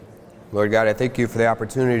Lord God, I thank you for the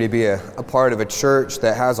opportunity to be a part of a church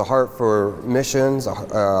that has a heart for missions,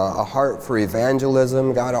 a heart for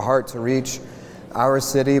evangelism, God, a heart to reach our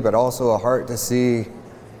city, but also a heart to see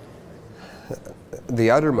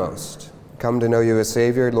the uttermost come to know you as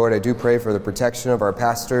Savior. Lord, I do pray for the protection of our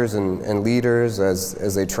pastors and leaders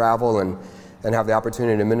as they travel and have the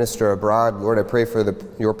opportunity to minister abroad. Lord, I pray for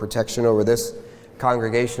your protection over this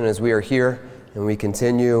congregation as we are here and we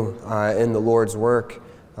continue in the Lord's work.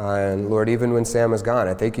 And Lord, even when Sam is gone,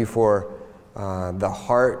 I thank you for the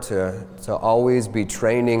heart to always be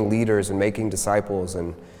training leaders and making disciples,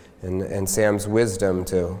 and Sam's wisdom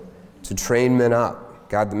to train men up.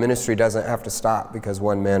 God, the ministry doesn't have to stop because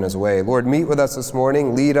one man is away. Lord, meet with us this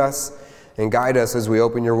morning, lead us, and guide us as we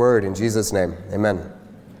open your word. In Jesus' name, amen.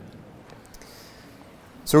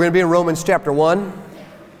 So we're going to be in Romans chapter 1.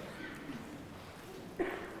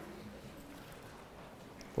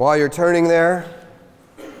 While you're turning there,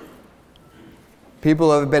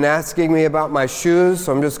 people have been asking me about my shoes,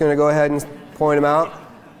 so I'm just going to go ahead and point them out.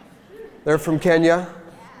 They're from Kenya.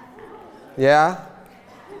 Yeah?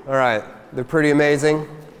 All right. They're pretty amazing.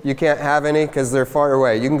 You can't have any because they're far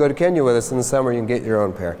away. You can go to Kenya with us in the summer. You can get your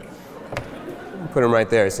own pair. Put them right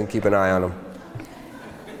there so you can keep an eye on them.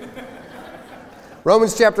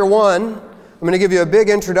 Romans chapter 1. I'm going to give you a big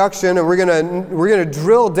introduction, and we're going to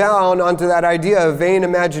drill down onto that idea of vain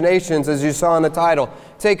imaginations, as you saw in the title.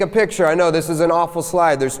 Take a picture. I know this is an awful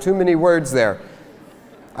slide. There's too many words there.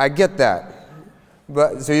 I get that.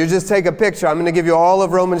 But so you just take a picture. I'm going to give you all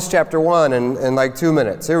of Romans chapter 1 in like 2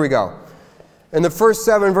 minutes. Here we go. In the first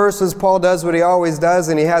 7 verses, Paul does what he always does,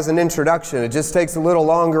 and he has an introduction. It just takes a little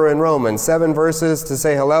longer in Romans. 7 verses to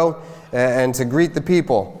say hello and to greet the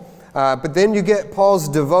people. But then you get Paul's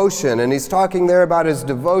devotion, and he's talking there about his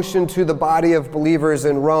devotion to the body of believers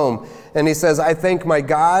in Rome. And he says, I thank my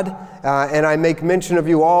God, and I make mention of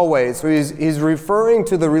you always. So he's referring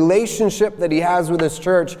to the relationship that he has with his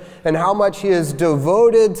church and how much he is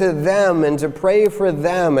devoted to them and to pray for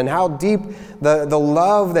them, and how deep the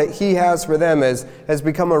love that he has for them has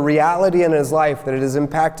become a reality in his life, that it is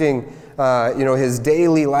impacting his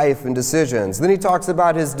daily life and decisions. Then he talks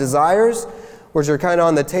about his desires, which are kind of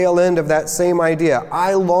on the tail end of that same idea.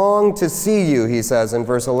 I long to see you, he says in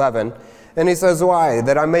verse 11. And he says, why?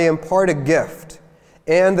 That I may impart a gift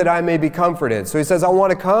and that I may be comforted. So he says, I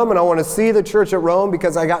want to come and I want to see the church at Rome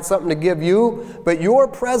because I got something to give you, but your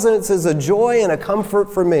presence is a joy and a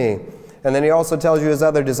comfort for me. And then he also tells you his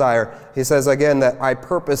other desire. He says again that I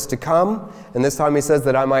purpose to come, and this time he says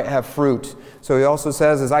that I might have fruit. So he also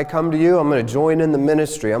says, as I come to you, I'm going to join in the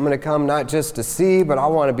ministry. I'm going to come not just to see, but I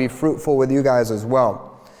want to be fruitful with you guys as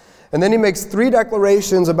well. And then he makes 3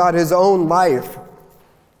 declarations about his own life.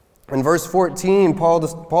 In verse 14,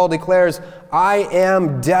 Paul declares, I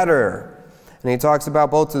am debtor. And he talks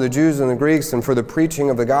about both to the Jews and the Greeks, and for the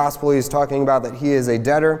preaching of the gospel, he's talking about that he is a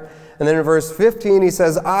debtor. And then in verse 15, he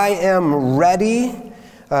says, I am ready,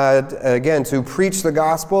 again, to preach the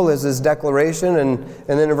gospel is his declaration. And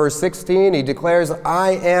then in verse 16, he declares,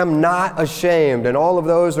 I am not ashamed. And all of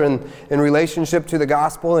those are in relationship to the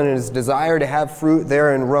gospel and his desire to have fruit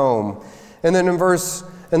there in Rome. And then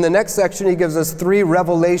in the next section, he gives us 3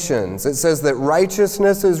 revelations. It says that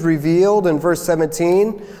righteousness is revealed in verse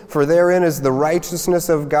 17, for therein is the righteousness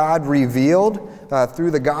of God revealed.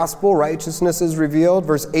 Through the gospel, righteousness is revealed.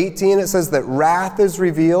 Verse 18, it says that wrath is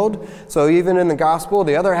revealed. So even in the gospel,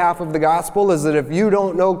 the other half of the gospel is that if you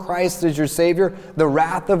don't know Christ as your Savior, the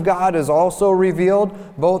wrath of God is also revealed,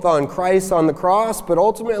 both on Christ on the cross, but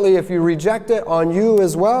ultimately, if you reject it, on you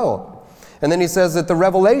as well. And then he says that the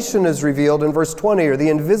revelation is revealed in verse 20, or the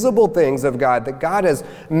invisible things of God, that God has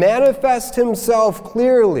manifest himself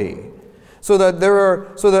clearly, so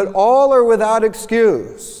that all are without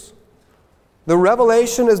excuse. The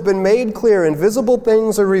revelation has been made clear, invisible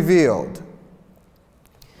things are revealed.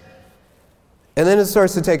 And then it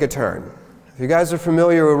starts to take a turn. If you guys are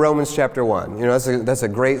familiar with Romans chapter 1, that's a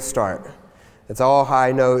great start. It's all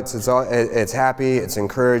high notes, it's happy, it's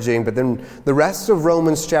encouraging, but then the rest of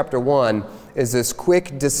Romans chapter 1 is this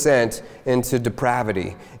quick descent into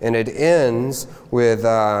depravity. And it ends with,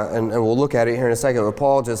 and we'll look at it here in a second, with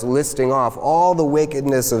Paul just listing off all the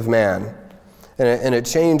wickedness of man. And it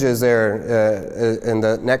changes there in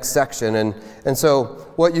the next section. And so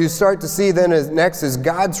what you start to see then next is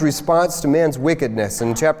God's response to man's wickedness.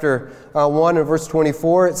 In chapter 1 and verse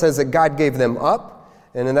 24, it says that God gave them up.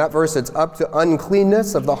 And in that verse, it's up to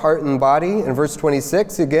uncleanness of the heart and body. In verse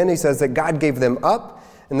 26, again, he says that God gave them up.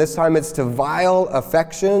 And this time it's to vile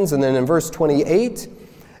affections. And then in verse 28,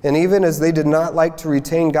 and even as they did not like to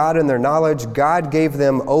retain God in their knowledge, God gave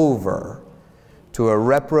them over to a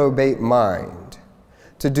reprobate mind,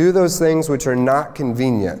 to do those things which are not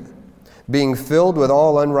convenient, being filled with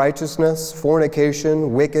all unrighteousness,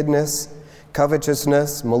 fornication, wickedness,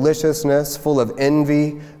 covetousness, maliciousness, full of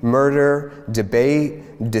envy, murder,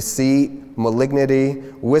 debate, deceit, malignity,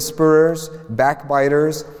 whisperers,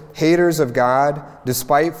 backbiters, haters of God,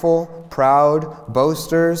 despiteful, proud,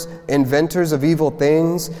 boasters, inventors of evil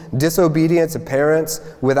things, disobedient to parents,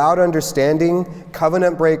 without understanding,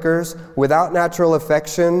 covenant breakers, without natural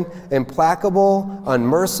affection, implacable,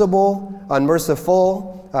 unmerciful,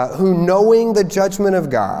 who knowing the judgment of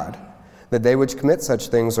God, that they which commit such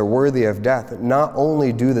things are worthy of death, not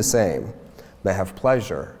only do the same, but have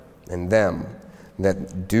pleasure in them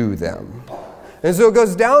that do them. And so it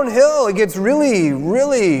goes downhill. It gets really,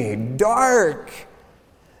 really dark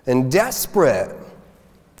and desperate.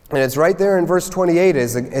 And it's right there in verse 28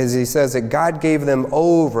 as he says that God gave them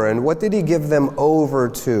over. And what did he give them over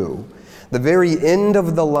to? The very end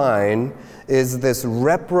of the line is this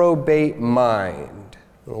reprobate mind.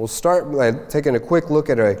 We'll start by taking a quick look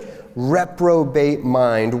at a reprobate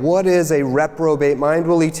mind. What is a reprobate mind?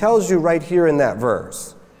 Well, he tells you right here in that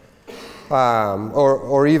verse.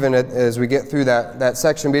 Or even as we get through that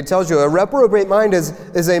section. But it tells you a reprobate mind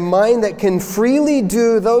is a mind that can freely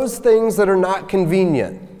do those things that are not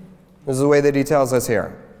convenient. This is the way that he tells us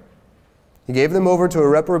here. He gave them over to a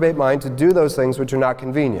reprobate mind to do those things which are not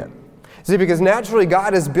convenient. See, because naturally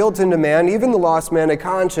God has built into man, even the lost man, a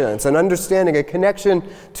conscience, an understanding, a connection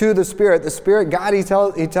to the Spirit. The Spirit, God, he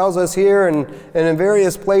tells us here and in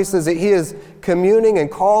various places that he is communing and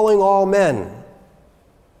calling all men.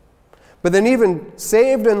 But then even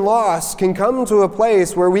saved and lost can come to a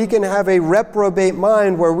place where we can have a reprobate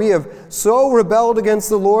mind, where we have so rebelled against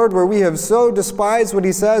the Lord, where we have so despised what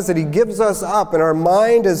he says that he gives us up, and our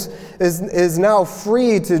mind is now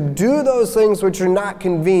free to do those things which are not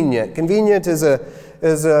convenient. Convenient is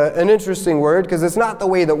an interesting word because it's not the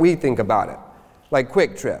way that we think about it, like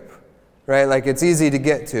Quick Trip, right? Like it's easy to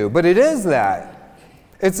get to, but it is that.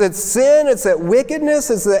 It's that sin, it's that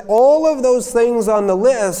wickedness, it's that all of those things on the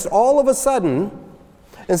list, all of a sudden,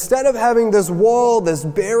 instead of having this wall, this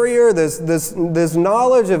barrier, this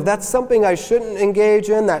knowledge of that's something I shouldn't engage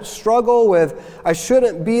in, that struggle with I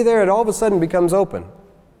shouldn't be there, it all of a sudden becomes open.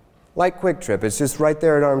 Like Quick Trip, it's just right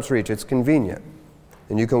there at arm's reach. It's convenient.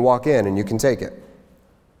 And you can walk in and you can take it.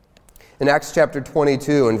 In Acts chapter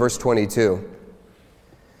 22 and verse 22,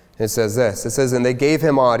 it says this. It says, "And they gave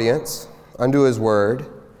him audience unto his word,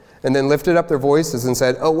 and then lifted up their voices and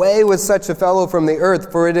said, Away with such a fellow from the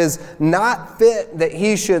earth, for it is not fit that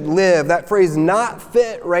he should live." That phrase, not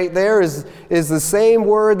fit, right there is the same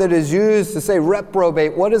word that is used to say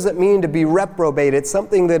reprobate. What does it mean to be reprobate? It's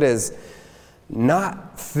something that is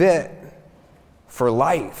not fit for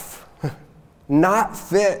life, not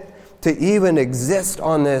fit to even exist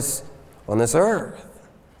on this earth.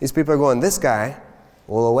 These people are going, this guy,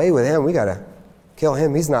 well, away with him, we got to kill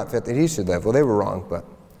him. He's not fit that he should live. Well, they were wrong, but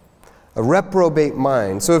a reprobate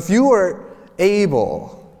mind. So if you are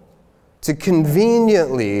able to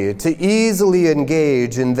conveniently, to easily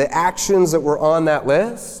engage in the actions that were on that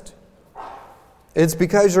list, it's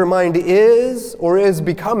because your mind is or is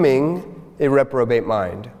becoming a reprobate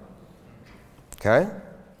mind. Okay?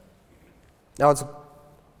 Now it's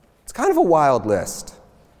kind of a wild list.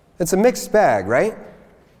 It's a mixed bag, right?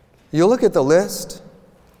 You look at the list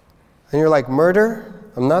and you're like, murder?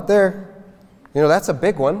 I'm not there. That's a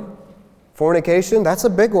big one. Fornication? That's a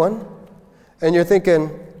big one. And you're thinking,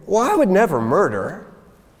 well, I would never murder,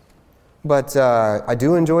 but I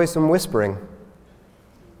do enjoy some whispering.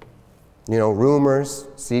 Rumors,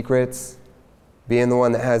 secrets, being the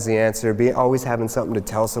one that has the answer, always having something to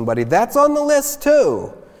tell somebody. That's on the list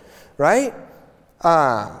too, right?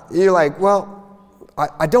 You're like, well,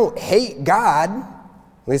 I don't hate God.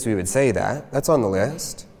 At least we would say that. That's on the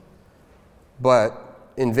list. But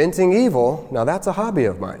inventing evil, now that's a hobby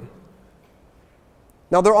of mine.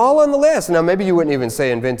 Now, they're all on the list. Now, maybe you wouldn't even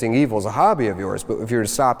say inventing evil is a hobby of yours, but if you were to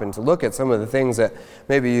stop and to look at some of the things that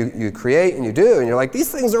maybe you create and you do, and you're like,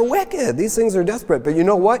 these things are wicked, these things are desperate. But you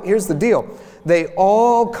know what? Here's the deal. They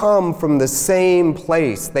all come from the same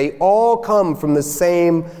place. They all come from the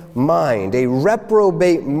same mind. A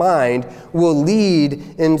reprobate mind will lead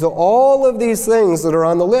into all of these things that are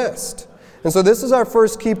on the list. And so this is our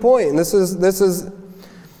first key point, and this is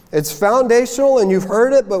it's foundational, and you've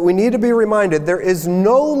heard it, but we need to be reminded there is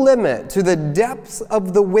no limit to the depths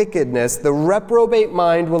of the wickedness the reprobate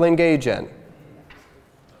mind will engage in.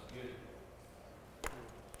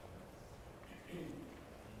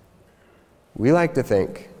 We like to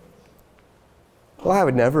think, well, I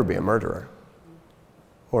would never be a murderer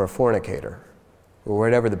or a fornicator or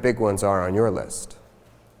whatever the big ones are on your list.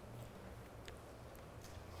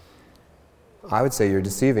 I would say you're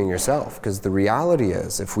deceiving yourself, because the reality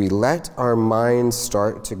is, if we let our minds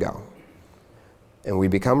start to go and we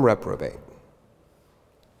become reprobate,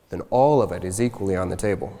 then all of it is equally on the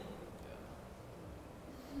table.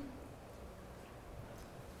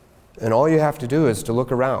 And all you have to do is to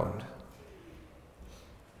look around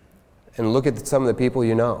and look at some of the people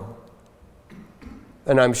you know.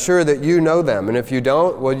 And I'm sure that you know them. And if you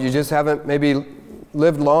don't, well, you just haven't maybe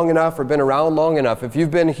lived long enough or been around long enough. If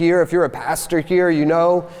you've been here, if you're a pastor here, you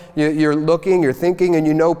know, you're looking, you're thinking, and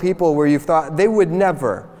you know people where you've thought, they would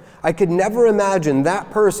never. I could never imagine that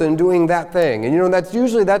person doing that thing. And you know, that's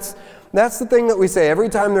the thing that we say every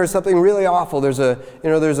time there's something really awful. There's a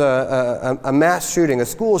mass shooting, a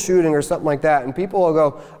school shooting, or something like that, and people will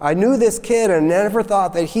go, "I knew this kid, and I never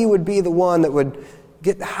thought that he would be the one that would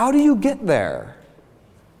get." How do you get there?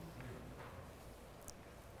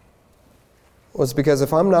 Well, it's because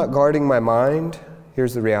if I'm not guarding my mind,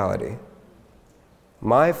 here's the reality: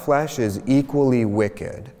 my flesh is equally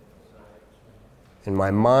wicked, and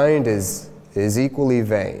my mind is equally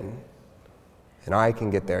vain, and I can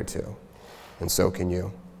get there too. And so can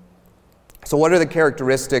you. So what are the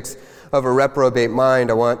characteristics of a reprobate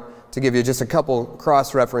mind? I want to give you just a couple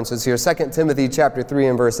cross-references here. 2 Timothy chapter 3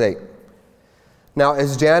 and verse 8. Now,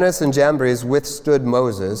 as Jannes and Jambres withstood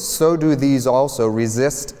Moses, so do these also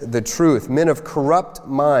resist the truth. Men of corrupt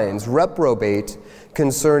minds reprobate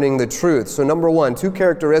concerning the truth. So number one, two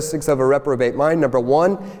characteristics of a reprobate mind. Number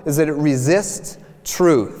one is that it resists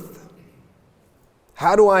truth.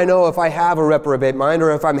 How do I know if I have a reprobate mind or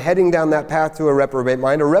if I'm heading down that path to a reprobate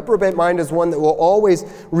mind? A reprobate mind is one that will always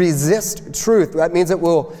resist truth. That means it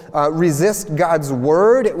will resist God's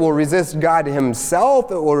word. It will resist God himself.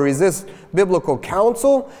 It will resist biblical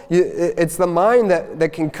counsel. It's the mind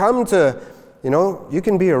that can come to, you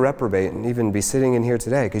can be a reprobate and even be sitting in here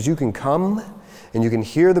today, because you can come and you can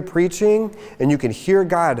hear the preaching and you can hear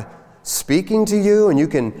God speaking to you and you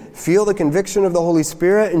can feel the conviction of the Holy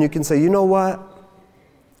Spirit and you can say, you know what?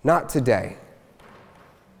 Not today.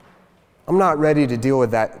 I'm not ready to deal with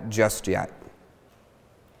that just yet.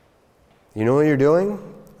 You know what you're doing?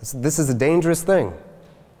 This is a dangerous thing.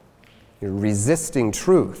 You're resisting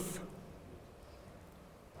truth.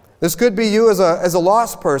 This could be you as a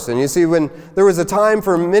lost person. You see, when there was a time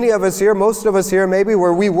for many of us here, most of us here maybe,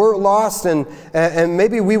 where we were lost and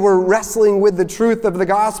maybe we were wrestling with the truth of the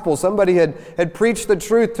gospel. Somebody had preached the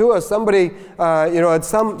truth to us. Somebody, had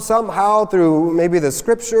somehow through maybe the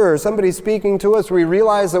scripture or somebody speaking to us, we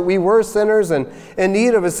realized that we were sinners and in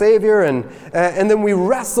need of a Savior, and then we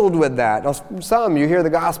wrestled with that. Now, some, you hear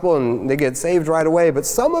the gospel and they get saved right away, but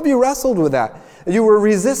some of you wrestled with that. You were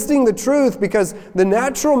resisting the truth because the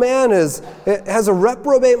natural man has a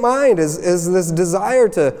reprobate mind, is this desire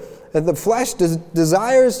the flesh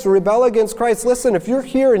desires to rebel against Christ. Listen, if you're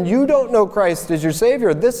here and you don't know Christ as your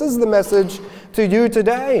Savior, this is the message to you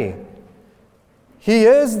today. He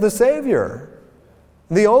is the Savior,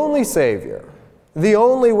 the only Savior, the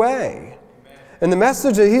only way. And the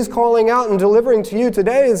message that He's calling out and delivering to you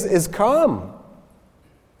today is come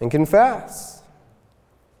and confess.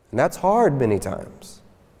 And that's hard many times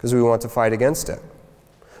because we want to fight against it.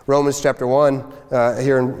 Romans chapter 1,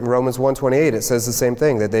 here in Romans 1:28, it says the same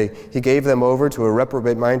thing, that He gave them over to a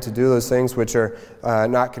reprobate mind to do those things which are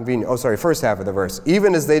not convenient. First half of the verse.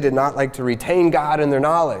 Even as they did not like to retain God in their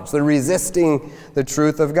knowledge. They're resisting the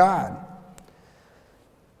truth of God.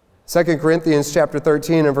 2 Corinthians chapter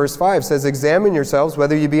 13 and verse 5 says, examine yourselves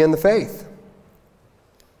whether you be in the faith.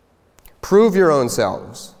 Prove your own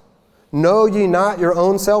selves. Know ye not your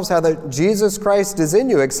own selves how that Jesus Christ is in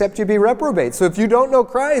you, except you be reprobate. So if you don't know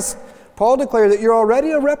Christ, Paul declared that you're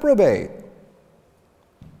already a reprobate.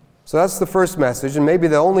 So that's the first message, and maybe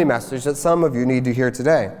the only message that some of you need to hear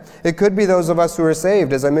today. It could be those of us who are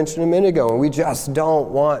saved, as I mentioned a minute ago, and we just don't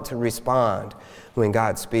want to respond when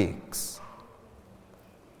God speaks.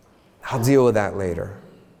 I'll deal with that later.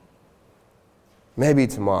 Maybe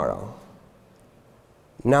tomorrow.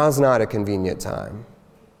 Now's not a convenient time.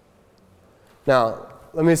 Now,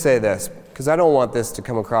 let me say this, because I don't want this to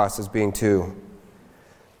come across as being too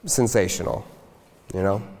sensational,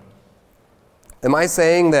 Am I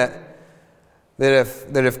saying that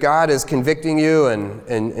if God is convicting you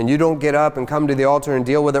and you don't get up and come to the altar and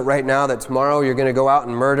deal with it right now, that tomorrow you're going to go out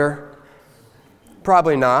and murder?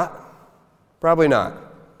 Probably not. Probably not.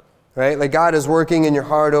 Right? Like God is working in your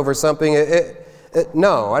heart over something.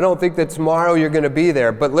 No, I don't think that tomorrow you're going to be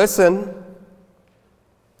there. But listen,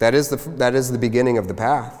 that is the beginning of the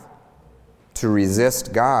path, to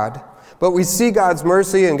resist God. But we see God's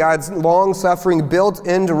mercy and God's long-suffering built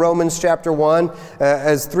into Romans chapter 1,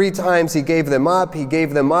 as 3 times he gave them up,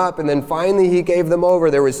 and then finally he gave them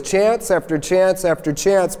over. There was chance after chance after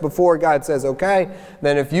chance before God says, okay,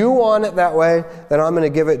 then if you want it that way, then I'm going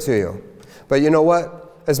to give it to you. But you know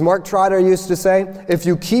what? As Mark Trotter used to say, if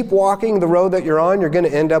you keep walking the road that you're on, you're going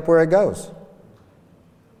to end up where it goes.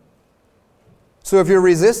 So if you're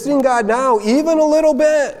resisting God now, even a little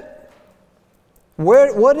bit,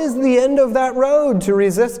 what is the end of that road to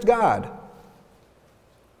resist God?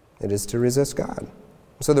 It is to resist God.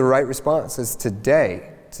 So the right response is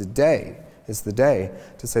today is the day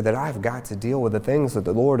to say that I've got to deal with the things that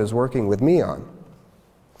the Lord is working with me on.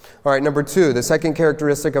 All right, number 2, the second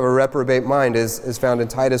characteristic of a reprobate mind is found in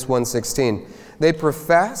Titus 1:16. They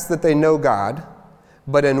profess that they know God,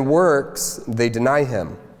 but in works they deny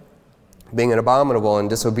him, being an abominable and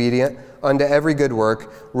disobedient unto every good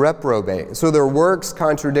work, reprobate. So their works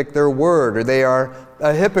contradict their word, or they are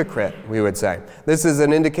a hypocrite, we would say. This is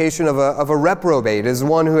an indication of a reprobate, is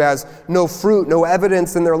one who has no fruit, no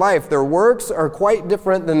evidence in their life. Their works are quite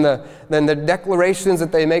different than the declarations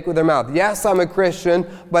that they make with their mouth. Yes, I'm a Christian,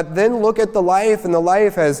 but then look at the life, and the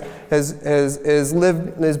life is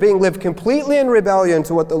being lived completely in rebellion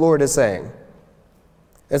to what the Lord is saying.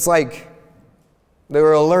 It's like they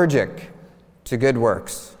were allergic to good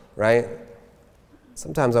works. Right?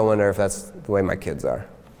 Sometimes I wonder if that's the way my kids are.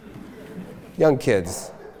 Young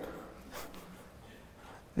kids.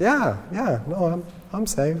 Yeah, no, I'm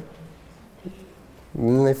saved. And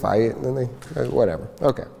then they fight, and then they, whatever.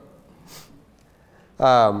 Okay.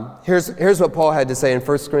 Here's what Paul had to say in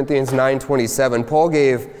 1 Corinthians 9:27. Paul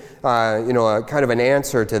gave, a kind of an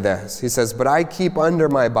answer to this. He says, "But I keep under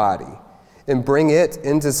my body and bring it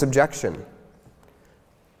into subjection,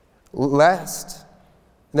 lest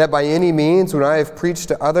that by any means, when I have preached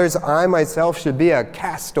to others, I myself should be a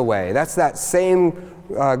castaway." That's that same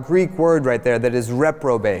Greek word right there that is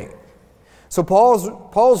reprobate. So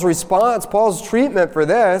Paul's response, Paul's treatment for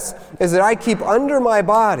this is that I keep under my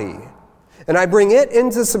body and I bring it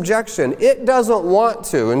into subjection. It doesn't want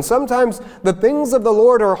to. And sometimes the things of the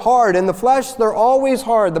Lord are hard. In the flesh, they're always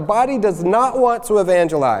hard. The body does not want to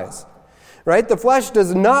evangelize. Right? The flesh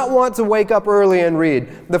does not want to wake up early and read.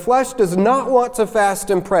 The flesh does not want to fast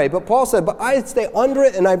and pray. But Paul said, but I stay under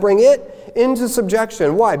it and I bring it into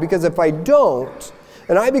subjection. Why? Because if I don't,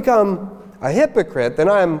 and I become a hypocrite, then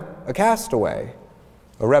I'm a castaway,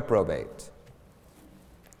 a reprobate.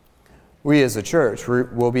 We as a church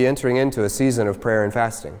will be entering into a season of prayer and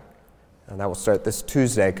fasting. And that will start this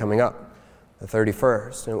Tuesday coming up, the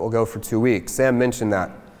 31st. And it will go for 2 weeks. Sam mentioned that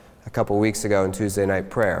a couple weeks ago in Tuesday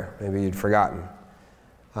night prayer. Maybe you'd forgotten.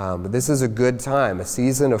 But this is a good time. A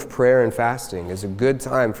season of prayer and fasting is a good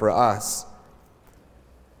time for us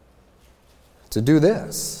to do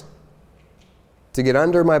this. To get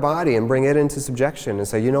under my body and bring it into subjection and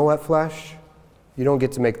say, you know what, flesh? You don't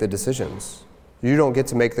get to make the decisions. You don't get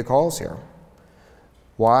to make the calls here.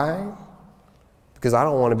 Why? Because I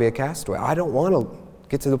don't want to be a castaway. I don't want to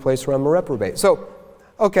get to the place where I'm a reprobate. So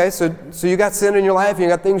you got sin in your life, and you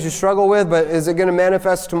got things you struggle with, but is it going to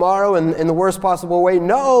manifest tomorrow in the worst possible way?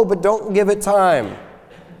 No, but don't give it time,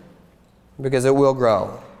 because it will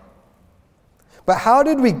grow. But how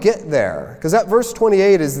did we get there? Because that verse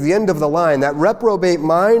 28 is the end of the line, that reprobate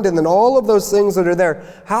mind, and then all of those things that are there.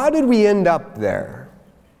 How did we end up there?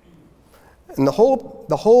 And the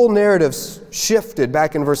whole narrative shifted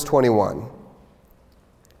back in verse 21.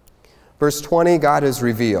 Verse 20, God is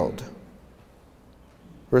revealed.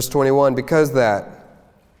 Verse 21, because that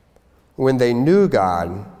when they knew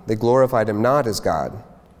God, they glorified him not as God,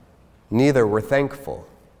 neither were thankful.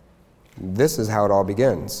 This is how it all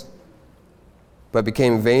begins. But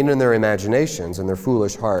became vain in their imaginations, and their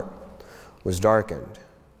foolish heart was darkened.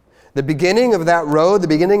 The beginning of that road, the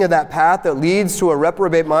beginning of that path that leads to a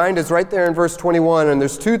reprobate mind is right there in verse 21, and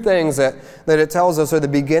there's 2 things that it tells us are the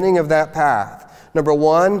beginning of that path. Number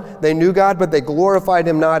 1, they knew God, but they glorified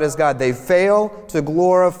him not as God. They fail to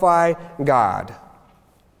glorify God.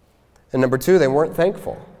 And number 2, they weren't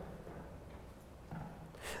thankful.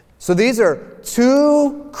 So these are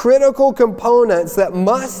 2 critical components that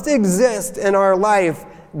must exist in our life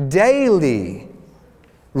daily,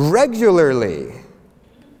 regularly.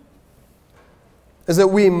 Is that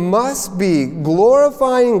we must be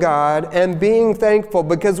glorifying God and being thankful,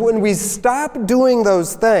 because when we stop doing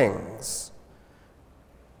those things,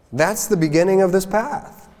 that's the beginning of this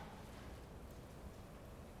path.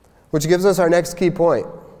 Which gives us our next key point.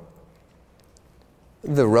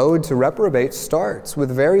 The road to reprobate starts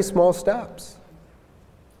with very small steps.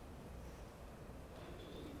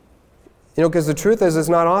 Because the truth is, it's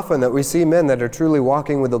not often that we see men that are truly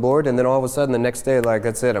walking with the Lord, and then all of a sudden the next day, like,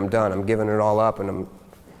 that's it, I'm done. I'm giving it all up, and I'm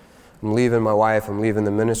leaving my wife, I'm leaving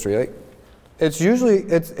the ministry. Like, it's usually,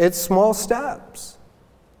 it's small steps.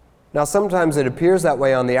 Now, sometimes it appears that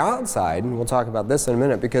way on the outside, and we'll talk about this in a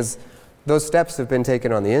minute, because those steps have been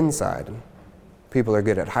taken on the inside, and people are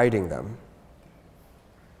good at hiding them.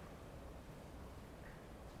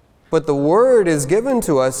 But the Word is given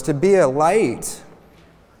to us to be a light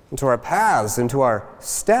into our paths, into our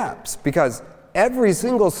steps, because every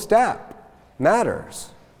single step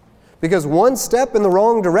matters. Because one step in the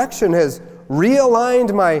wrong direction has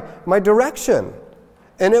realigned my direction,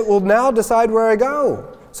 and it will now decide where I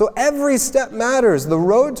go. So every step matters. The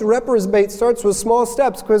road to reprobate starts with small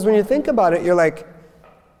steps, because when you think about it, you're like,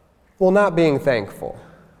 well, not being thankful.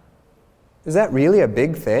 Is that really a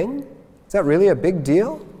big thing? Is that really a big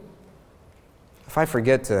deal? If I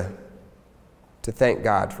forget to thank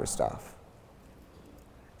God for stuff.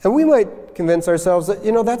 And we might convince ourselves that,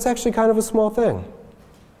 that's actually kind of a small thing.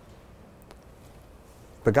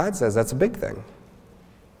 But God says that's a big thing.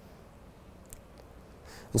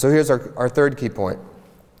 And so here's our third key point,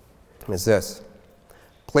 is this.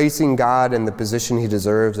 Placing God in the position He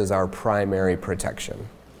deserves is our primary protection.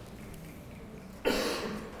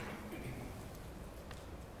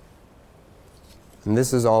 And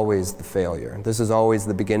this is always the failure. This is always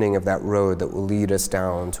the beginning of that road that will lead us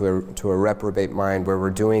down to a reprobate mind, where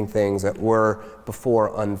we're doing things that were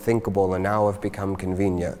before unthinkable and now have become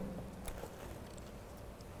convenient.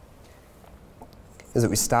 Is that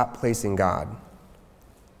we stop placing God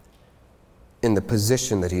in the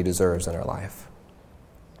position that He deserves in our life.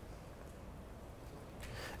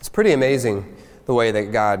 It's pretty amazing the way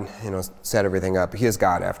that God, set everything up. He is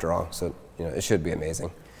God after all, so it should be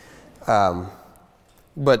amazing.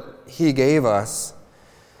 But He gave us,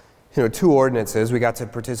 two ordinances. We got to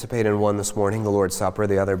participate in one this morning, the Lord's Supper,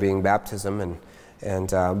 the other being baptism, and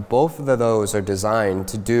both of those are designed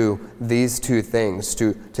to do these two things,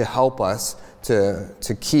 to help us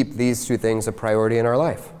to keep these two things a priority in our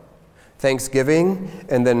life. Thanksgiving,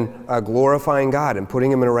 and then glorifying God and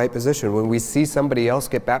putting Him in a right position. When we see somebody else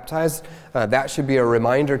get baptized, that should be a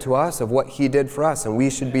reminder to us of what He did for us, and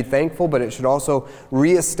we should be thankful, but it should also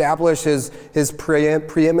reestablish His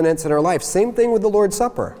preeminence in our life. Same thing with the Lord's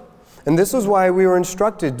Supper. And this is why we were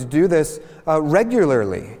instructed to do this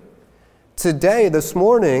regularly. Today, this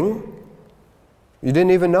morning, you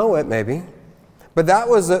didn't even know it maybe, but that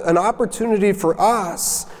was an opportunity for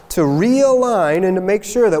us to realign and to make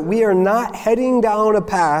sure that we are not heading down a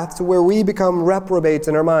path to where we become reprobates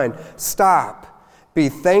in our mind. Stop. Be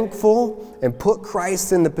thankful and put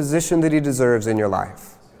Christ in the position that He deserves in your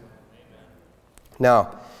life.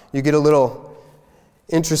 Now, you get a little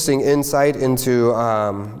interesting insight into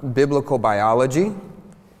biblical biology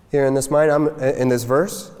here in this in this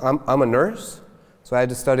verse. I'm a nurse, so I had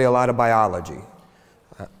to study a lot of biology.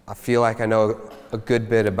 I feel like I know a good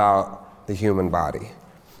bit about the human body.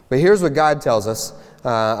 But here's what God tells us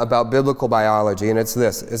about biblical biology, and it's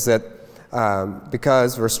this, is that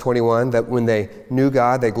because, verse 21, that when they knew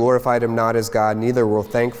God, they glorified Him not as God, neither were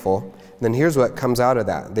thankful. And then here's what comes out of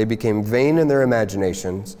that. They became vain in their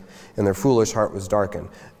imaginations, and their foolish heart was darkened.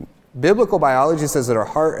 Biblical biology says that our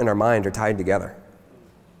heart and our mind are tied together,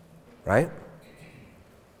 right?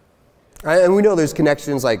 And we know there's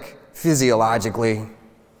connections like physiologically.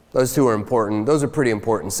 Those two are important. Those are pretty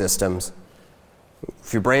important systems.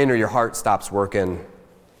 If your brain or your heart stops working,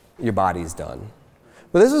 your body's done.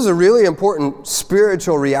 But this is a really important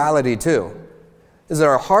spiritual reality too, is that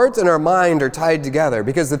our heart and our mind are tied together,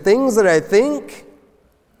 because the things that I think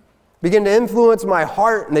begin to influence my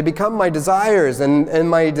heart, and they become my desires, and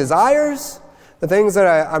my desires, the things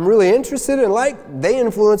that I'm really interested in, they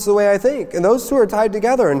influence the way I think, and those two are tied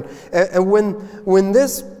together. And when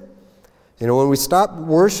this, when we stop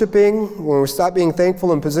worshiping, when we stop being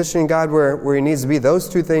thankful and positioning God where He needs to be, those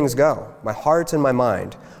two things go, my heart and my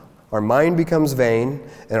mind. Our mind becomes vain,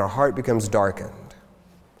 and our heart becomes darkened.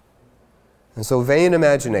 And so vain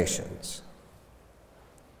imaginations.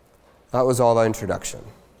 That was all the introduction.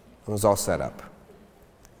 It was all set up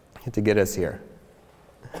to get us here.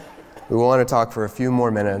 We want to talk for a few more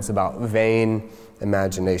minutes about vain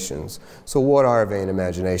imaginations. So what are vain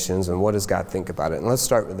imaginations, and what does God think about it? And let's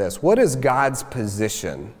start with this. What is God's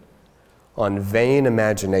position on vain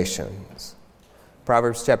imaginations?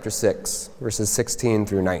 Proverbs chapter 6, verses 16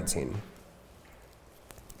 through 19.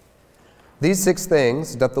 These 6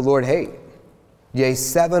 things doth the Lord hate. Yea,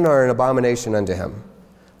 7 are an abomination unto Him.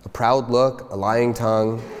 A proud look, a lying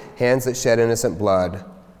tongue, hands that shed innocent blood,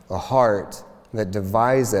 a heart that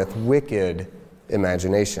deviseth wicked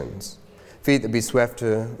imaginations. feet that be swift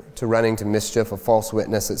to running to mischief, a false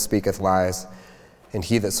witness that speaketh lies, and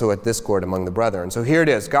he that soweth discord among the brethren. So here it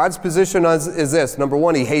is. God's position is this. Number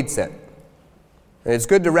one, he hates it. And it's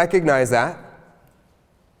good to recognize that.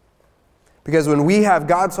 Because when we have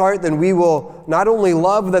God's heart, then we will not only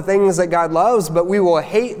love the things that God loves, but we will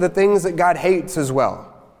hate the things that God hates as well.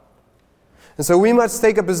 And so we must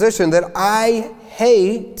take a position that I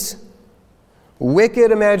hate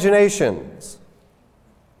wicked imaginations.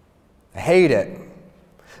 I hate it.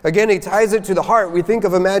 Again, he ties it to the heart. We think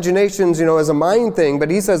of imaginations, as a mind thing, but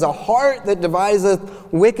he says a heart that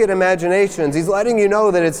deviseth wicked imaginations. He's letting you know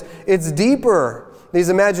that it's deeper. These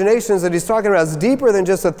imaginations that he's talking about is deeper than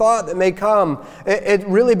just a thought that may come. It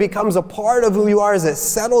really becomes a part of who you are as it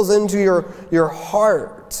settles into your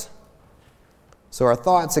heart. So our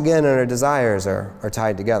thoughts, again, and our desires are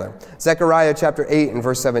tied together. Zechariah chapter 8 and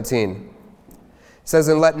verse 17. It says,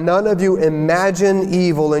 "And let none of you imagine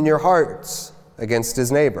evil in your hearts against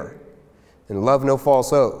his neighbor, and love no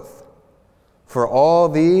false oath. For all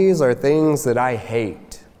these are things that I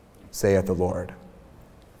hate, saith the Lord."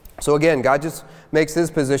 So again, God just makes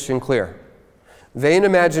his position clear. Vain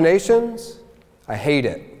imaginations, I hate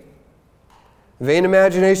it. Vain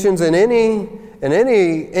imaginations in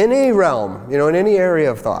any realm, in any area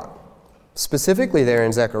of thought. Specifically there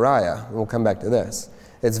in Zechariah, we'll come back to this.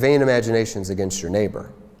 It's vain imaginations against your neighbor.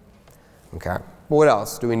 Okay. What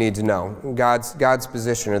else do we need to know? God's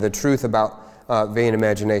position, or the truth about vain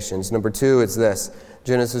imaginations. Number two, it's this.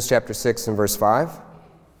 Genesis chapter 6 and verse 5.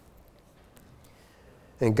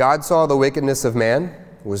 "And God saw the wickedness of man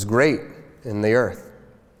was great in the earth,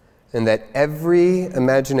 and that every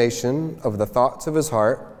imagination of the thoughts of his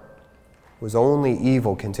heart was only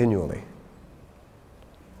evil continually."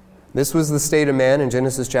 This was the state of man in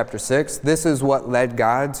Genesis chapter 6. This is what led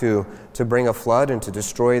God to bring a flood and to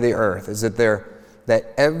destroy the earth, is that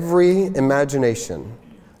every imagination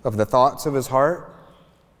of the thoughts of his heart,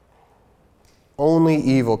 only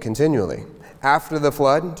evil continually. After the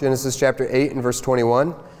flood, Genesis chapter 8 and verse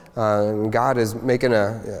 21, God is making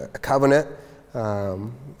a covenant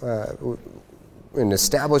and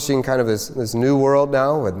establishing kind of this new world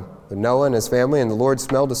now with Noah and his family. "And the Lord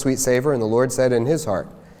smelled a sweet savor, and the Lord said in his heart,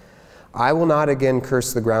 I will not again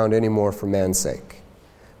curse the ground any more for man's sake.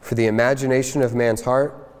 For the imagination of man's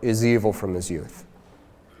heart is evil from his youth.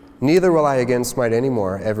 Neither will I again smite any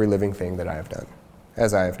more every living thing that I have done,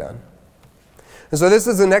 as I have done." And so this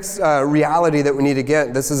is the next reality that we need to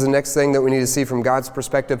get. This is the next thing that we need to see from God's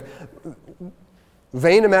perspective.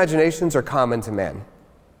 Vain imaginations are common to man.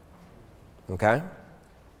 Okay?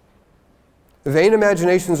 Vain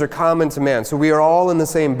imaginations are common to man. So we are all in the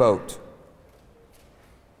same boat.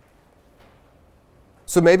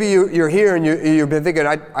 So maybe you're here and you've been thinking,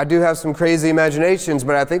 I do have some crazy imaginations,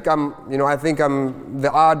 but I think I'm the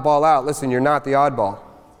oddball out. Listen, you're not the oddball.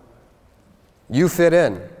 You fit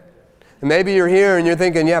in. And maybe you're here and you're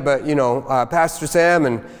thinking, yeah, but Pastor Sam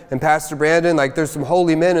and Pastor Brandon, there's some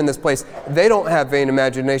holy men in this place. They don't have vain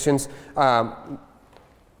imaginations.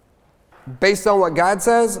 Based on what God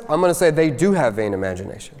says, I'm going to say they do have vain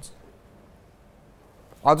imaginations.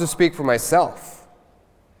 I'll just speak for myself.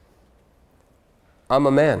 I'm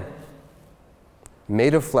a man,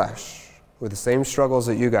 made of flesh, with the same struggles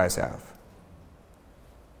that you guys have.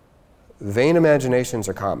 Vain imaginations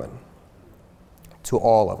are common to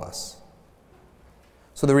all of us.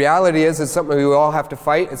 So the reality is it's something we all have to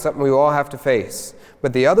fight. It's something we all have to face.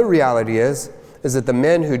 But the other reality is that the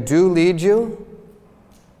men who do lead you,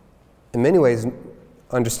 in many ways,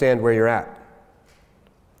 understand where you're at.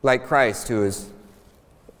 Like Christ, who is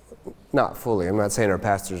not fully, I'm not saying our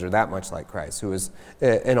pastors are that much like Christ, who is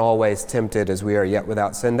in all ways tempted as we are, yet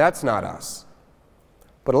without sin. That's not us.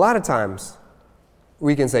 But a lot of times,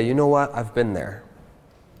 we can say, you know what, I've been there.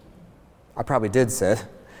 I probably did sin,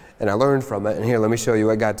 and I learned from it, and here, let me show you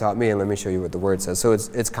what God taught me, and let me show you what the Word says. So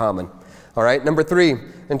it's common. All right, number 3,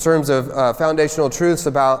 in terms of foundational truths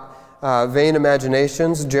about vain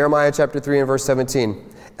imaginations, Jeremiah chapter 3 and verse 17.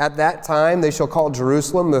 "At that time they shall call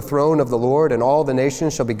Jerusalem the throne of the Lord, and all the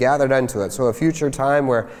nations shall be gathered unto it." So a future time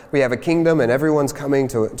where we have a kingdom and everyone's coming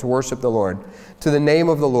to worship the Lord. "To the name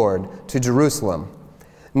of the Lord, to Jerusalem.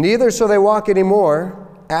 Neither shall they walk any more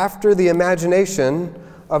after the imagination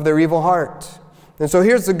of their evil heart." And so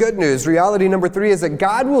here's the good news. Reality number 3 is that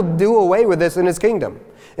God will do away with this in His kingdom.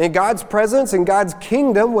 In God's presence, in God's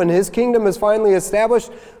kingdom, when His kingdom is finally established,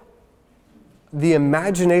 the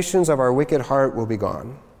imaginations of our wicked heart will be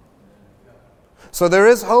gone. So there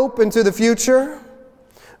is hope into the future,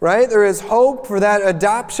 right? There is hope for that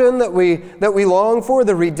adoption that we long for,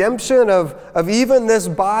 the redemption of even this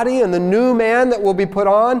body and the new man that will be put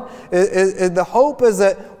on. The hope is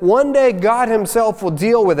that one day God himself will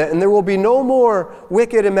deal with it and there will be no more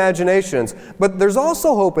wicked imaginations. But there's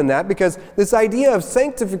also hope in that, because this idea of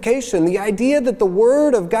sanctification, the idea that the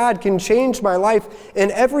Word of God can change my life in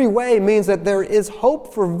every way, means that there is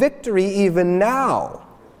hope for victory even now.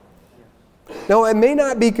 Now, it may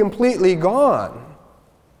not be completely gone,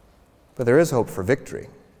 but there is hope for victory.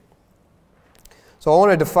 So I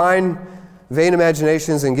want to define vain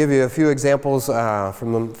imaginations and give you a few examples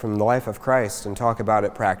from the life of Christ and talk about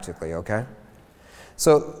it practically, okay?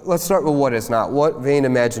 So let's start with what is not, what vain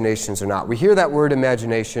imaginations are not. We hear that word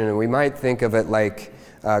imagination and we might think of it like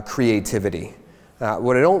creativity.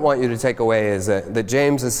 What I don't want you to take away is that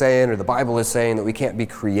James is saying, or the Bible is saying, that we can't be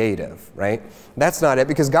creative, right? That's not it,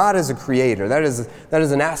 because God is a creator. That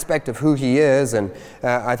is an aspect of who He is, and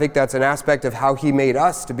I think that's an aspect of how He made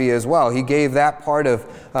us to be as well. He gave that part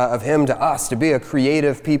of Him to us, to be a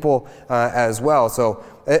creative people as well. So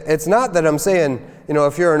it's not that I'm saying,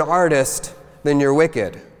 if you're an artist, then you're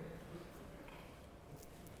wicked.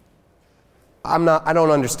 I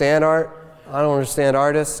don't understand art. I don't understand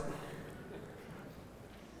artists.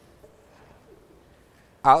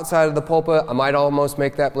 Outside of the pulpit, I might almost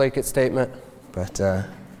make that blanket statement, but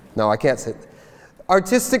no, I can't say.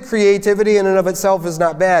 Artistic creativity in and of itself is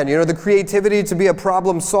not bad. The creativity to be a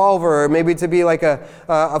problem solver, or maybe to be like a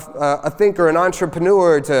thinker, an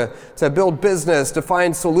entrepreneur, to build business, to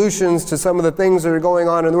find solutions to some of the things that are going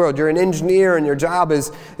on in the world. You're an engineer, and your job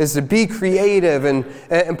is to be creative,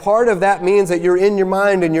 and part of that means that you're in your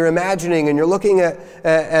mind and you're imagining and you're looking at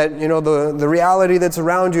the reality that's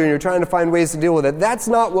around you, and you're trying to find ways to deal with it. That's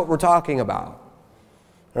not what we're talking about.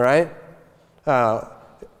 All right?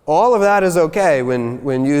 All of that is okay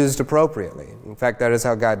when used appropriately. In fact, that is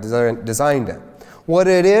how God designed it. What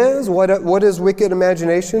it is, what is wicked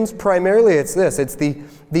imaginations? Primarily it's this. It's the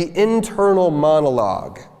internal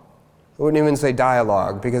monologue. I wouldn't even say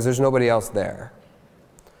dialogue, because there's nobody else there.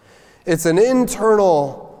 It's an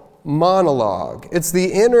internal monologue. It's the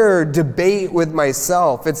inner debate with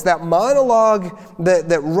myself. It's that monologue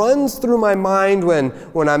that runs through my mind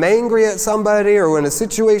when I'm angry at somebody, or when a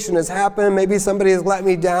situation has happened. Maybe somebody has let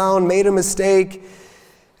me down, made a mistake,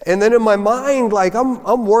 and then in my mind, like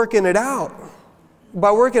I'm working it out.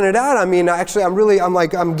 By working it out, I mean actually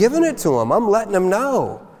I'm giving it to them. I'm letting them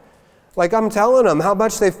know. Like I'm telling them how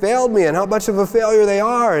much they failed me and how much of a failure they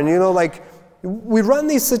are, and we run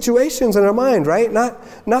these situations in our mind, right?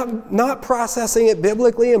 Not processing it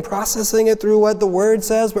biblically and processing it through what the Word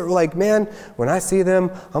says, but we're like, man, when I see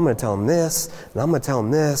them, I'm going to tell them this, and I'm going to tell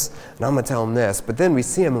them this, and I'm going to tell them this. But then we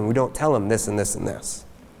see them and we don't tell them this and this and this.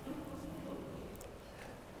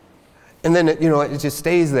 And then, it just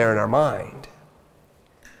stays there in our mind.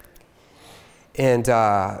 And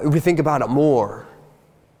we think about it more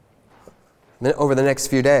over the next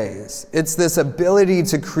few days. It's this ability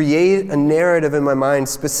to create a narrative in my mind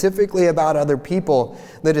specifically about other people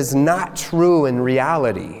that is not true in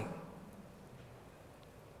reality.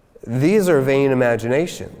 These are vain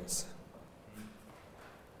imaginations.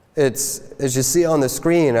 It's, as you see on the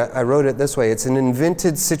screen, I wrote it this way. It's an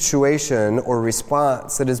invented situation or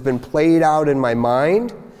response that has been played out in my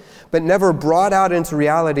mind, but never brought out into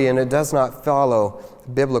reality, and it does not follow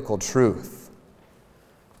biblical truth.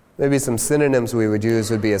 Maybe some synonyms we would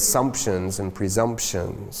use would be assumptions and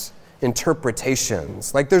presumptions,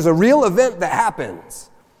 interpretations. Like there's a real event that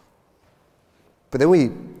happens, but then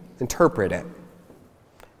we interpret it.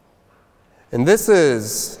 And this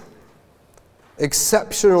is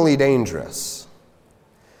exceptionally dangerous,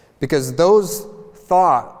 because those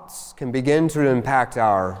thoughts can begin to impact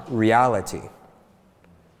our reality.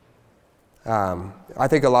 I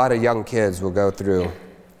think a lot of young kids will go through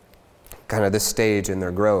kind of this stage in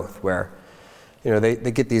their growth where, they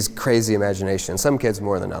get these crazy imaginations. Some kids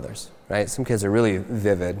more than others, right? Some kids are really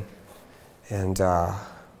vivid, and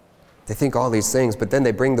they think all these things, but then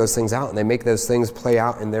they bring those things out and they make those things play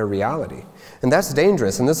out in their reality. And that's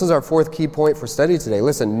dangerous. And this is our fourth key point for study today.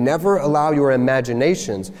 Listen, never allow your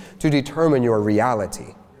imaginations to determine your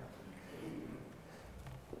reality.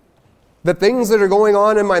 The things that are going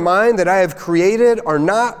on in my mind that I have created are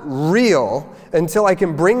not real until I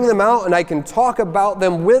can bring them out and I can talk about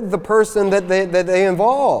them with the person that they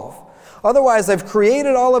involve. Otherwise, I've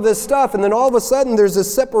created all of this stuff, and then all of a sudden there's a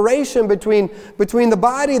separation between the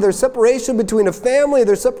body, there's separation between a family,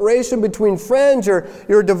 there's separation between friends.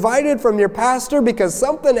 You're divided from your pastor because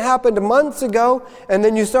something happened months ago, and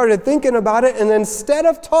then you started thinking about it, and instead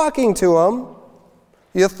of talking to him,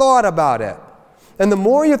 you thought about it. And the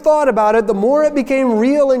more you thought about it, the more it became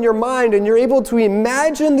real in your mind, and you're able to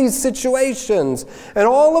imagine these situations. And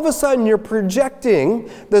all of a sudden, you're projecting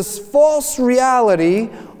this false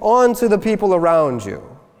reality onto the people around you.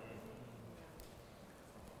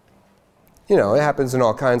 You know, it happens in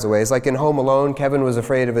all kinds of ways. Like in Home Alone, Kevin was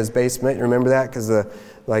afraid of his basement. You remember that? Because the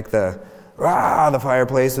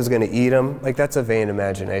fireplace was going to eat him. Like, that's a vain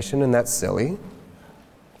imagination, and that's silly.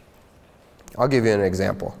 I'll give you an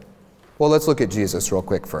example. Well, let's look at Jesus real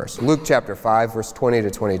quick first. Luke chapter 5, verse 20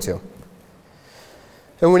 to 22.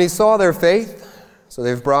 And when he saw their faith, so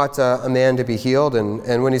they've brought a man to be healed,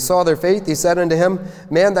 and when he saw their faith, he said unto him,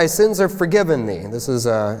 Man, thy sins are forgiven thee. This is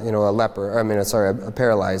a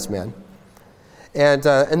paralyzed man. And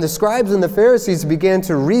the scribes and the Pharisees began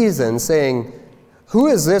to reason, saying, Who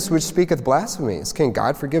is this which speaketh blasphemies? Can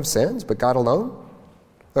God forgive sins, but God alone?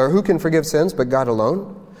 Or who can forgive sins, but God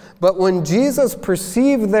alone? But when Jesus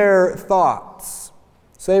perceived their thoughts,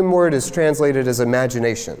 same word is translated as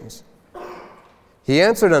imaginations, he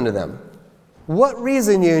answered unto them, What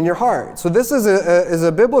reason ye in your heart? So this is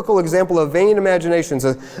a biblical example of vain imaginations.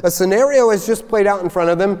 A scenario is just played out in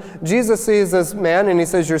front of them. Jesus sees this man and he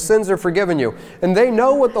says, Your sins are forgiven you. And they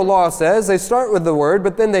know what the law says. They start with the word,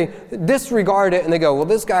 but then they disregard it and they go, Well,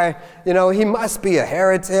 this guy, he must be a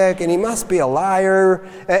heretic and he must be a liar.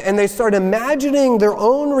 And they start imagining their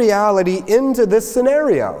own reality into this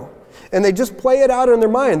scenario. And they just play it out in their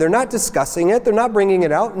mind. They're not discussing it. They're not bringing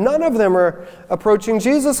it out. None of them are approaching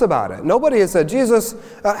Jesus about it. Nobody has said, Jesus,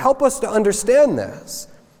 help us to understand this.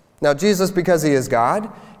 Now, Jesus, because he is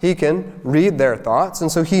God, he can read their thoughts,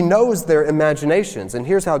 and so he knows their imaginations. And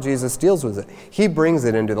here's how Jesus deals with it. He brings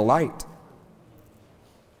it into the light.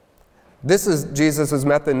 This is Jesus'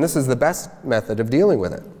 method, and this is the best method of dealing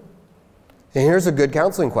with it. And here's a good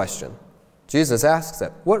counseling question. Jesus asks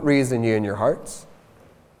it, What reason ye in your hearts?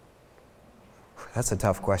 That's a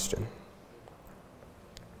tough question.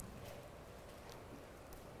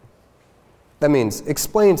 That means,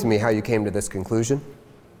 explain to me how you came to this conclusion.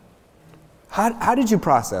 How did you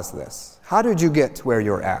process this? How did you get to where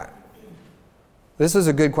you're at? This is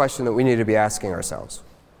a good question that we need to be asking ourselves.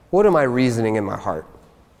 What am I reasoning in my heart?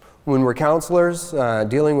 When we're counselors,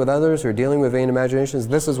 dealing with others or dealing with vain imaginations,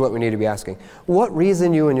 this is what we need to be asking. What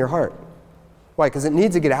reason you in your heart? Why? Because it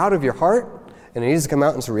needs to get out of your heart, and it needs to come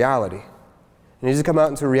out into reality. It needs to come out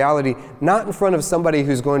into reality, not in front of somebody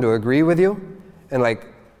who's going to agree with you and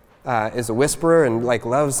is a whisperer and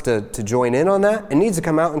loves to join in on that. It needs to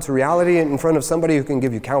come out into reality in front of somebody who can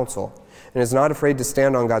give you counsel and is not afraid to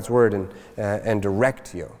stand on God's word and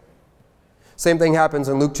direct you. Same thing happens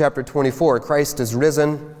in Luke chapter 24. Christ is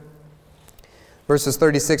risen. Verses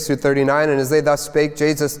 36 through 39, And as they thus spake,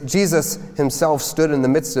 Jesus himself stood in the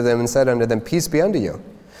midst of them and said unto them, Peace be unto you.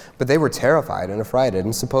 But they were terrified and affrighted,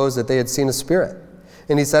 and supposed that they had seen a spirit.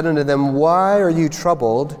 And he said unto them, Why are you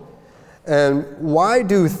troubled? And why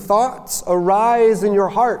do thoughts arise in your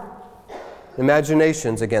heart?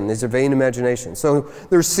 Imaginations, again, these are vain imaginations. So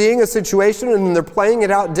they're seeing a situation and they're playing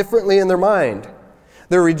it out differently in their mind.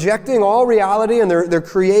 They're rejecting all reality and they're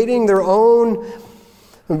creating their own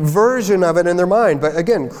version of it in their mind. But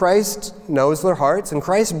again, Christ knows their hearts and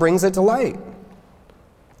Christ brings it to light.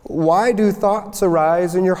 Why do thoughts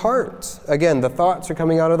arise in your heart? Again, the thoughts are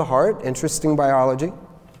coming out of the heart. Interesting biology.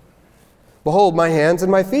 Behold my hands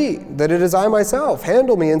and my feet, that it is I myself.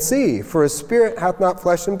 Handle me and see, for a spirit hath not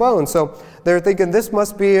flesh and bone. So they're thinking this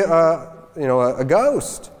must be a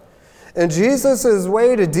ghost. And Jesus'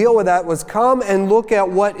 way to deal with that was come and look at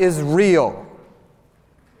what is real.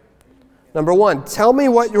 Number one, tell me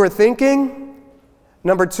what you're thinking.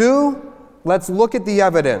 Number two, let's look at the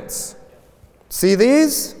evidence. See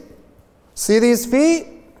these? See these feet?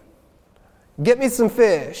 Get me some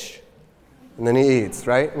fish. And then he eats,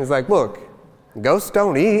 right? And he's like, look, ghosts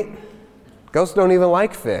don't eat. Ghosts don't even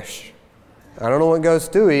like fish. I don't know what ghosts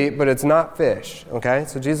do eat, but it's not fish, okay?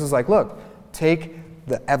 So Jesus is like, look, take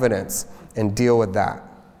the evidence and deal with that.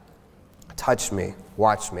 Touch me,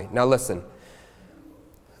 watch me. Now listen,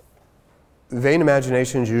 vain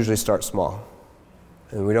imaginations usually start small,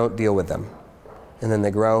 and we don't deal with them. And then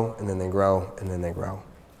they grow, and then they grow, and then they grow.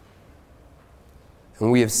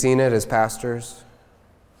 And we have seen it as pastors.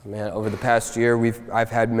 Man, over the past year, I've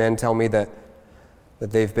had men tell me that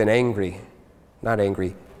they've been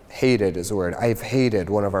hated is the word. I've hated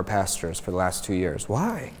one of our pastors for the last 2 years.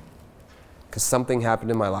 Why? Because something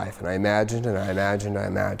happened in my life, and I imagined, and I imagined, and I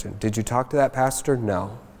imagined. Did you talk to that pastor?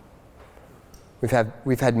 No.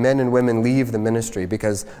 We've had men and women leave the ministry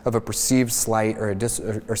because of a perceived slight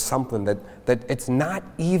or something that it's not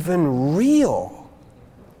even real.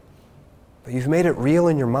 But you've made it real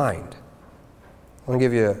in your mind. I want to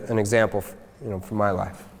give you an example from my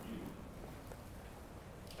life.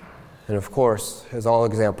 And of course, as all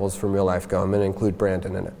examples from real life go, I'm going to include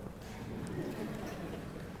Brandon in it.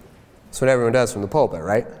 That's what everyone does from the pulpit,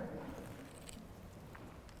 right?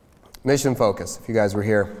 Mission focus. If you guys were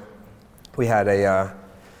here, we had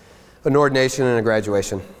an ordination and a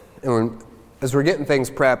graduation. And as we're getting things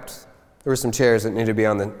prepped, there were some chairs that needed to be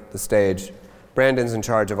on the stage. Brandon's in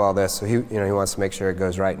charge of all this, so he wants to make sure it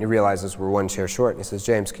goes right. And he realizes we're one chair short, and he says,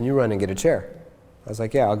 James, can you run and get a chair? I was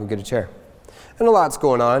like, yeah, I'll go get a chair. And a lot's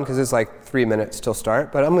going on, because it's like 3 minutes till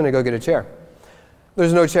start, but I'm going to go get a chair.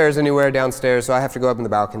 There's no chairs anywhere downstairs, so I have to go up in the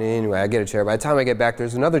balcony. Anyway, I get a chair. By the time I get back,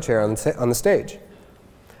 there's another chair on the stage.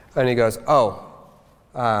 And he goes,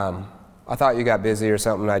 I thought you got busy or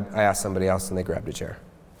something. I asked somebody else, and they grabbed a chair.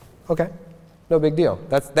 Okay, no big deal.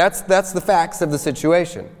 That's the facts of the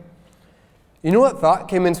situation. You know what thought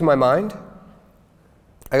came into my mind?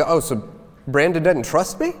 I go, so Brandon doesn't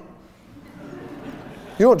trust me?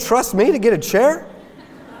 You don't trust me to get a chair?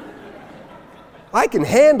 I can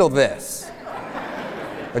handle this.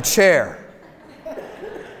 A chair.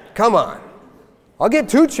 Come on. I'll get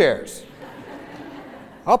 2 chairs.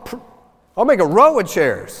 I'll make a row of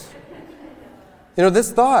chairs.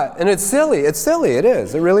 This thought, and it's silly. It's silly. It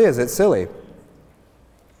is. It really is. It's silly.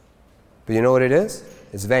 But you know what it is?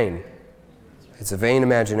 It's vain. It's a vain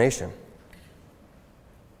imagination.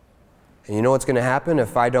 And you know what's going to happen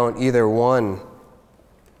if I don't either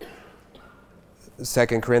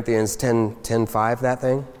 2 Corinthians 10:5, that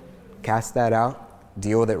thing, cast that out,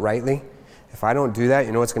 deal with it rightly. If I don't do that,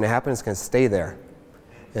 you know what's going to happen? It's going to stay there.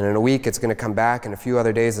 And in a week, it's going to come back. In a few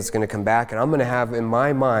other days, it's going to come back. And I'm going to have in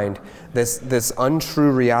my mind this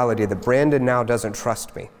untrue reality that Brandon now doesn't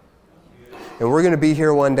trust me. And we're going to be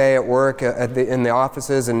here one day at work in the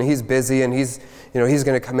offices, and he's busy, and he's going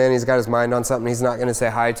to come in. He's got his mind on something. He's not going to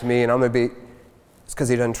say hi to me, and I'm going to be. It's because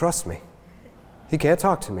he doesn't trust me. He can't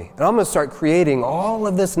talk to me, and I'm going to start creating all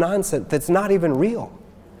of this nonsense that's not even real.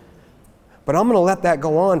 But I'm going to let that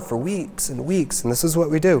go on for weeks and weeks, and this is what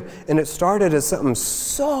we do. And it started as something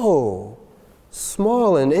so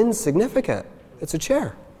small and insignificant. It's a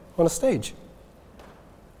chair on a stage.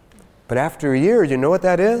 But after a year, you know what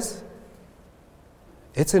that is?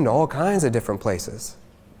 It's in all kinds of different places.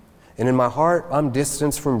 And in my heart, I'm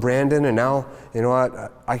distanced from Brandon, and now, you know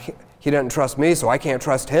what, he doesn't trust me, so I can't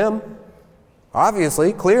trust him.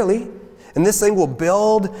 Obviously, clearly. And this thing will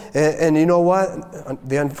build, and you know what?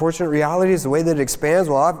 The unfortunate reality is the way that it expands.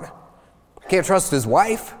 Well, I can't trust his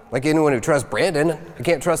wife, like anyone who trusts Brandon. I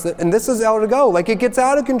can't trust it. And this is how to go. Like it gets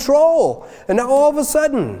out of control. And now all of a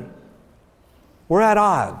sudden, we're at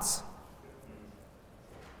odds.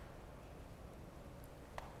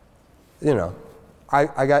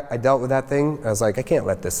 I dealt with that thing. I was like, I can't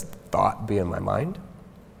let this thought be in my mind.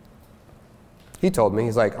 He told me,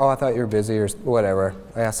 he's like, I thought you were busy or whatever.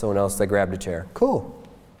 I asked someone else, they grabbed a chair. Cool.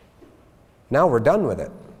 Now we're done with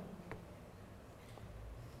it.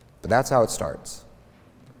 But that's how it starts.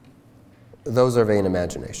 Those are vain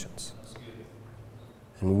imaginations.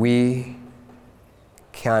 And we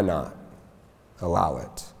cannot allow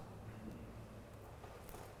it.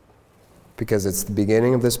 Because it's the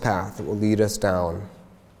beginning of this path that will lead us down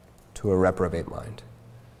to a reprobate mind.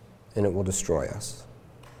 And it will destroy us.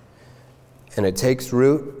 And it takes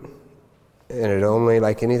root, and it only,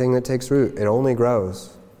 like anything that takes root, it only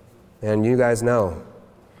grows. And you guys know,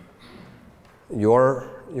 your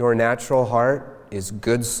natural heart is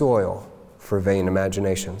good soil for vain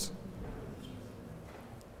imaginations.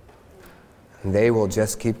 And they will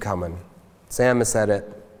just keep coming. Sam has said it.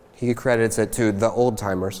 He credits it to the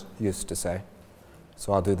old-timers used to say.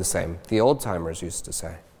 So I'll do the same. The old-timers used to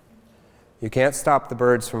say. You can't stop the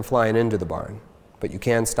birds from flying into the barn, but you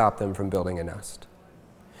can stop them from building a nest.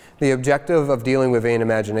 The objective of dealing with vain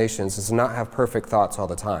imaginations is to not have perfect thoughts all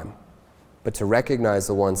the time, but to recognize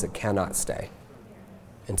the ones that cannot stay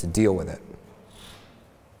and to deal with it.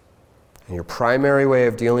 And your primary way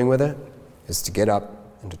of dealing with it is to get up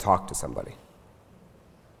and to talk to somebody.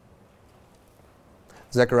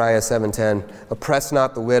 Zechariah 7:10, oppress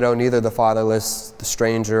not the widow, neither the fatherless, the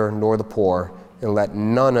stranger, nor the poor, and let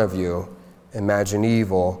none of you imagine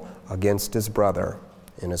evil against his brother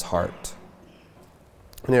in his heart.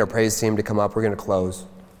 I need our praise team to come up. We're going to close.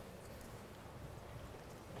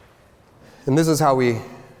 And this is how we,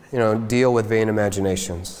 deal with vain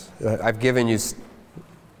imaginations. I've given you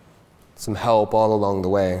some help all along the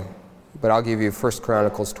way, but I'll give you 1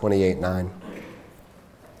 Chronicles 28:9.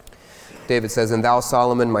 David says, and thou,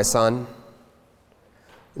 Solomon, my son,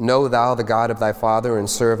 know thou the God of thy father, and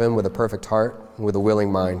serve him with a perfect heart and with a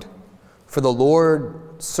willing mind. For the Lord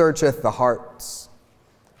searcheth the hearts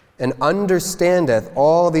and understandeth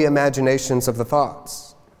all the imaginations of the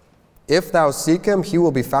thoughts. If thou seek him, he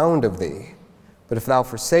will be found of thee. But if thou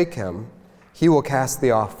forsake him, he will cast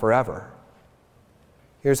thee off forever.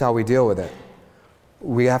 Here's how we deal with it.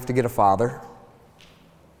 We have to get a father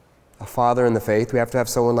in the faith. We have to have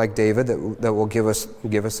someone like David that will give us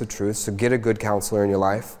the truth. So get a good counselor in your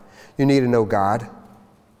life. You need to know God.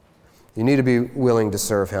 You need to be willing to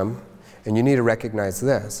serve him. And you need to recognize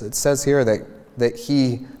this. It says here that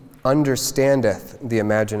he understandeth the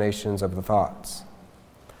imaginations of the thoughts.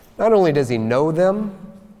 Not only does he know them,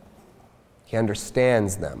 he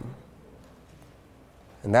understands them.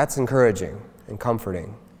 And that's encouraging and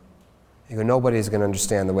comforting. You go, nobody's going to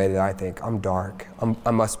understand the way that I think. I'm dark.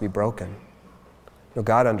 I must be broken. No,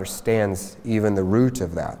 God understands even the root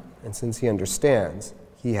of that. And since he understands,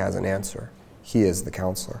 he has an answer. He is the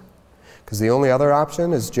counselor. Because the only other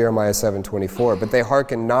option is Jeremiah 7:24. But they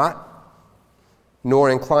hearkened not, nor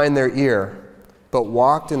inclined their ear, but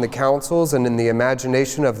walked in the counsels and in the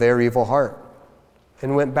imagination of their evil heart,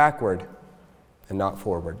 and went backward and not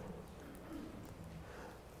forward.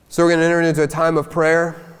 So we're going to enter into a time of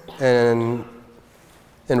prayer, and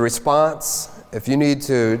in response, if you need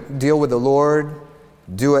to deal with the Lord,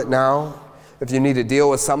 do it now. If you need to deal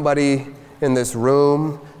with somebody in this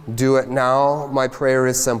room, do it now. My prayer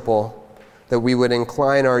is simple, that we would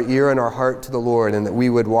incline our ear and our heart to the Lord, and that we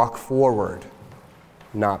would walk forward,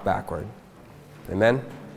 not backward. Amen?